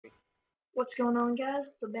What's going on, guys?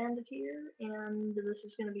 It's the Bandit here, and this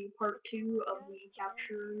is going to be part 2 of the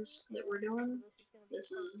captures that we're doing. This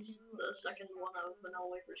is the second one of Vanilla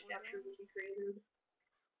Wafer's captures that we created.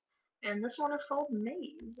 And this one is called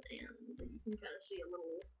Maze, and you can kind of see a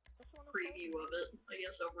little preview of it, I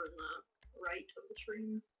guess, over in the right of the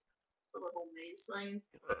screen. The little maze thing.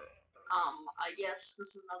 I guess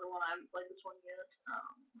this is another one. I haven't played this one yet.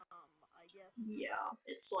 Yeah,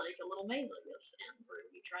 it's like a little maze, I guess, and we're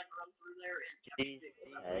gonna be trying to run through there and capture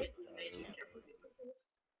vehicles after we get through the maze and capture vehicles.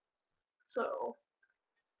 So,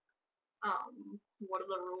 what are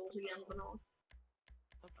the rules again, Vanilla?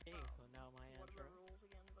 Okay, so now my intro.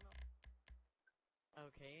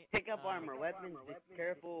 Okay. Pick up armor, weapons, just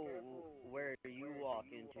careful where you walk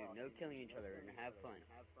into. No killing each other and have fun.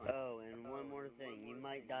 Oh, and one more thing, you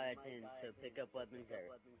might die at the end, so pick up weapons there.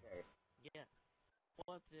 Yeah.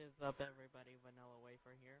 What is up, everybody? Vanilla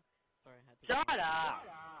Wafer here. Sorry, I had to. Shut up!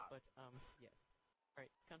 But yes. Alright,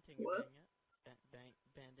 continue What? doing it.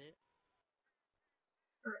 Bandit.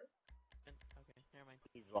 Alright. Okay, never mind.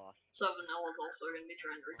 He's lost. So Vanilla's also going to be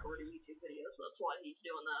trying to record a YouTube video, so that's why he's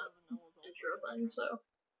doing that intro thing, so,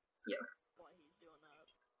 yeah.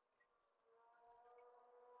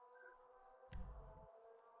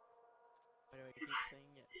 Why do I keep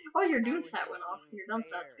saying it? Oh, your dude's hat went off. Your dunce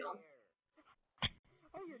hat's gone.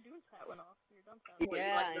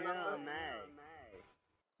 Yeah, I know, I'm mad.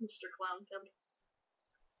 Mr. Clown Kid.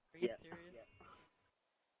 Are you serious?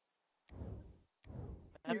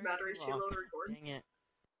 Your battery's too low to record. Dang it.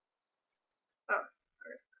 Oh,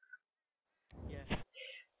 okay. Yeah.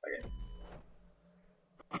 Okay.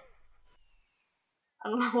 I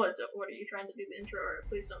don't know what are you trying to do the intro, or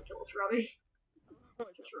please don't kill us, Robbie.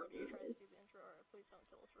 Just Robbie,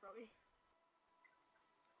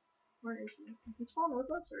 Where is he? He's falling with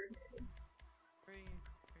us, or? Free.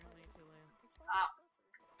 Apparently too late. Ah.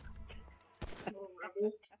 Little rebel.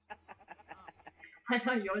 I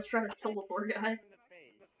know, you always try to kill the poor guy.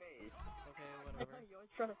 Okay, whatever.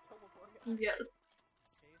 Yeah.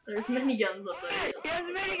 There's miniguns up there. There's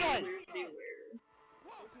miniguns! Beware.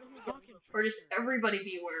 Or just everybody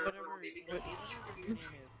beware of Whatever. Robbie because he's streams.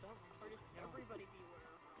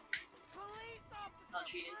 Not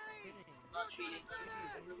cheating. Not cheating.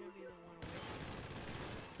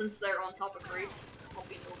 Since they're on top of crates,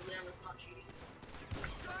 hopping over them is not cheating.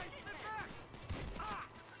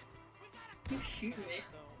 You shooting me.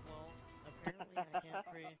 So, well,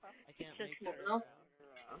 apparently I can't make Just sure. no.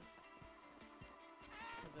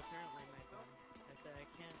 Because apparently my phone, I said I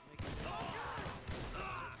can't make it.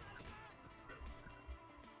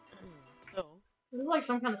 So, This is like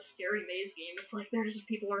some kind of scary maze game. It's like there's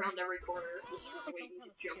people around every corner just waiting to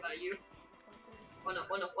jump at you. Oh no,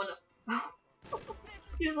 oh no, oh no.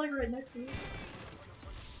 He's like right next to me.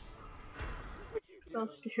 So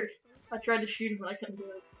scary. I tried to shoot him, but I couldn't do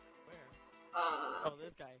it. where? Oh,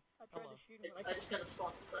 this guy. Hello. I just kind of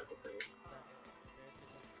spawned inside the crate.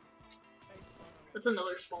 That's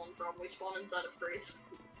another spawn problem. We spawn inside of crates.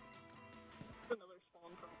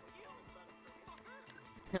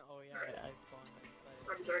 Oh yeah, Alright. I spawned inside.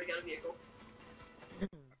 Robbie's already got a vehicle. That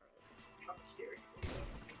was scary.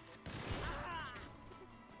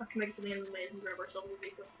 I can make it to the end of the maze and grab ourselves a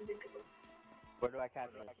vehicle. Where do I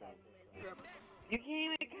capture this thing? You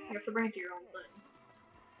can't even You capture. have to bring it to your own thing.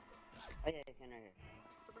 Oh yeah, I can right here.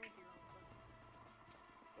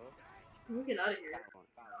 Let me get out of here. Found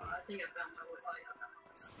one. I think I found my way.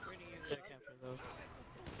 Where do you capture those?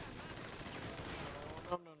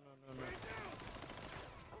 No.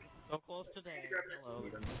 So close to there. Grab it. Hello.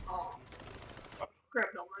 Oh.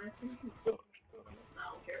 Grabbed all my items. No,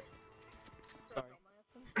 who cares? Sorry.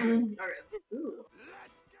 Alright. Ooh.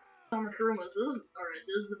 Summer Kurumas. Alright,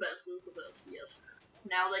 this is the best. Yes.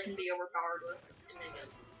 Now they can be overpowered with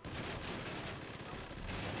minions.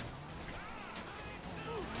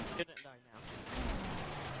 Shouldn't die now.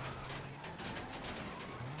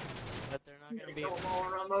 But they're not gonna be. Kill them all,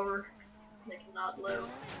 run them over. They cannot live.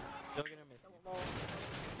 Still gonna miss.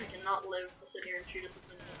 They cannot live to sit here and shoot us with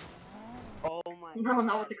minions. Oh my. No,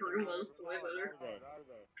 not with the Kurumas. It's way better.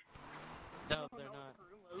 No, they're not.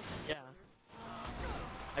 Yeah.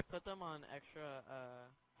 I put them on extra,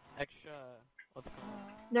 what's it called?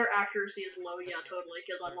 Their accuracy is low, yeah, totally,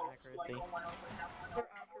 because I Their lost, like, accuracy. all my own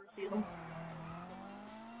accuracy of them.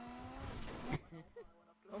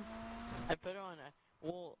 I put it on,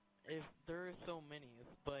 well, if there are so many,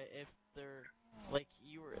 but if they're, like,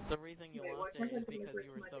 the reason you Wait, why lost can't it I is put because my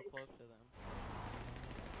you were so face? close to them.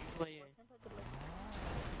 Usually,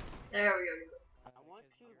 There we go. I want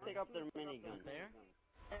to pick up their minigun. there?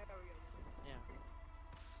 Yeah.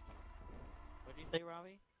 What'd you say,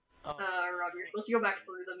 Robbie? Oh, Rob, you're supposed to go back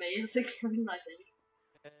through the maze again, I think.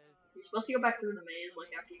 You're supposed to go back through the maze, like,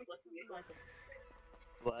 after you collect the vehicle.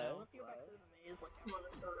 What? No. I'm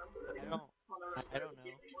gonna start up with it I again. don't. On the run I don't and see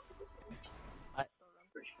know. if any more people spawn. I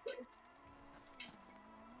Pretty clear.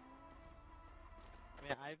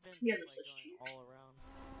 mean, I've been Yeah, like this is going cheap. all around,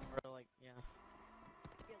 or like yeah.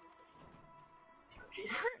 Oh,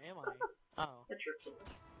 jeez. Where am I? Oh, I tripped so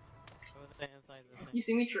much. I was inside this thing. You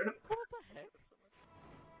see me trip? What the heck?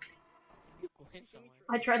 You glitched somewhere.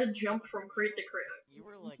 I tried to jump from crate to crate. You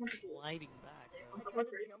were like gliding back. Though.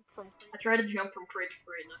 I tried to jump from crate to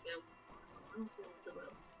crate and I failed. I'm feeling so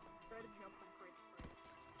bad.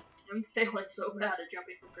 I'm failing so bad at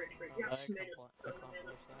jumping from crate to crate. Oh, Yes, I made it.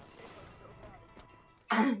 accomplished that.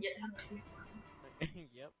 Yeah,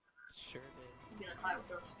 Yep, sure did. he's gonna tie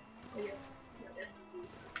with us. Oh yeah, yeah, SMG.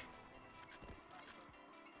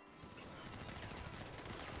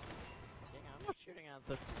 Dang, I'm shooting at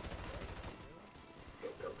the.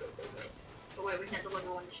 Go. Oh wait, we can't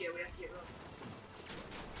deliver one this year, we have to get Romy.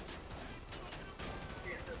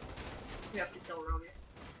 We have to kill Romy.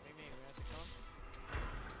 What do you mean, we have to come?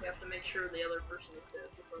 We have to make sure the other person is dead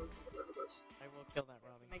before we can deliver this. I will kill that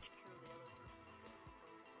Robbie.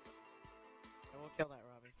 I will kill that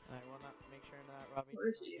Robbie. I will not make sure that Robbie. Where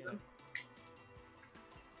is he even?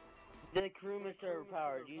 The crew is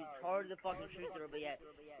overpowered. You charge the fucking shoot through, but yet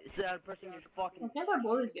it's that person just fucking Why can't I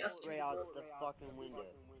blow these gas spray out the fucking window.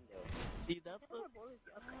 See, that's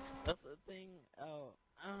the thing. Oh,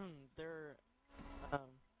 they're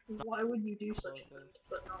Why would you do such a thing,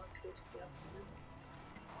 but not exclusive gas?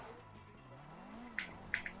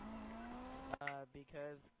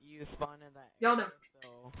 Because you spawn in that Got area, him.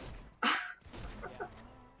 so yeah.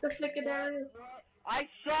 The flicking areas. I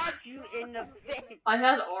shot you in the face! I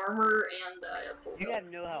had armor and I had full You health.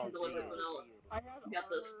 have no health. Delivered vanilla. Got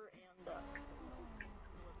this.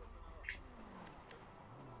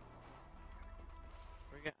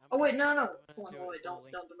 Oh wait, no. Hold on, wait, don't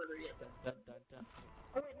deliver yet.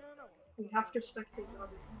 We have to spectate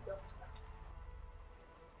Robbie from Dunce Cap.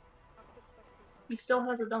 He still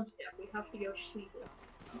has a Dunce Cap. We have to go see it.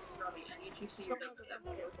 Robbie, I need you to see your Dunce Cap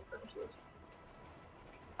before we can finish this.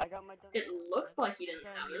 I got my It looked like he didn't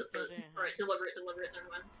have it, but alright, deliver it, never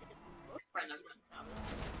mind. Right, never mind.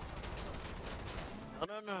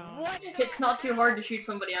 No. What? It's not too hard to shoot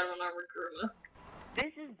somebody out of an armored Kuruma.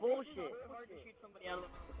 This is bullshit.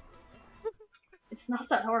 It's not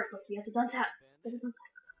that hard, look, he has a Dunce Hat. He has a Dunce Hat.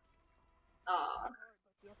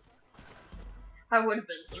 I would have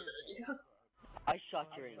been so dead, yeah. I shot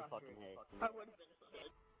you in the fucking head.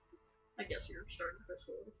 I guess you're starting to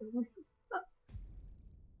pistol with me.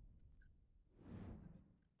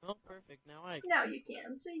 Oh, perfect. Now I. Now you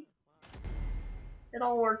can see. It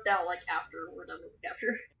all worked out like after we're done with the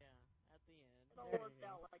capture. Yeah, at the end.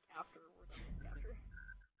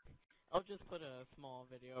 I'll just put a small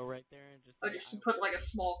video right there and just. Oh, just put like a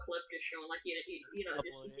small clip just showing, like, you know,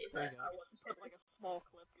 just in case I wasn't stuck. Like a small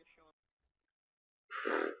clip just showing.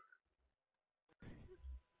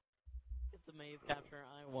 It's a maze capture.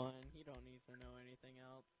 I won. You don't need to know anything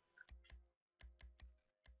else.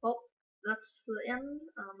 Well, that's the end.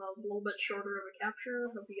 That was a little bit shorter of a capture.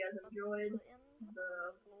 Hope you guys enjoyed the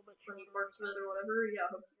funny parts of it or whatever. Yeah,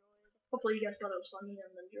 hopefully you guys thought it was funny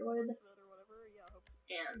and enjoyed.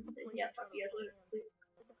 And yeah, talk to you guys later. See you.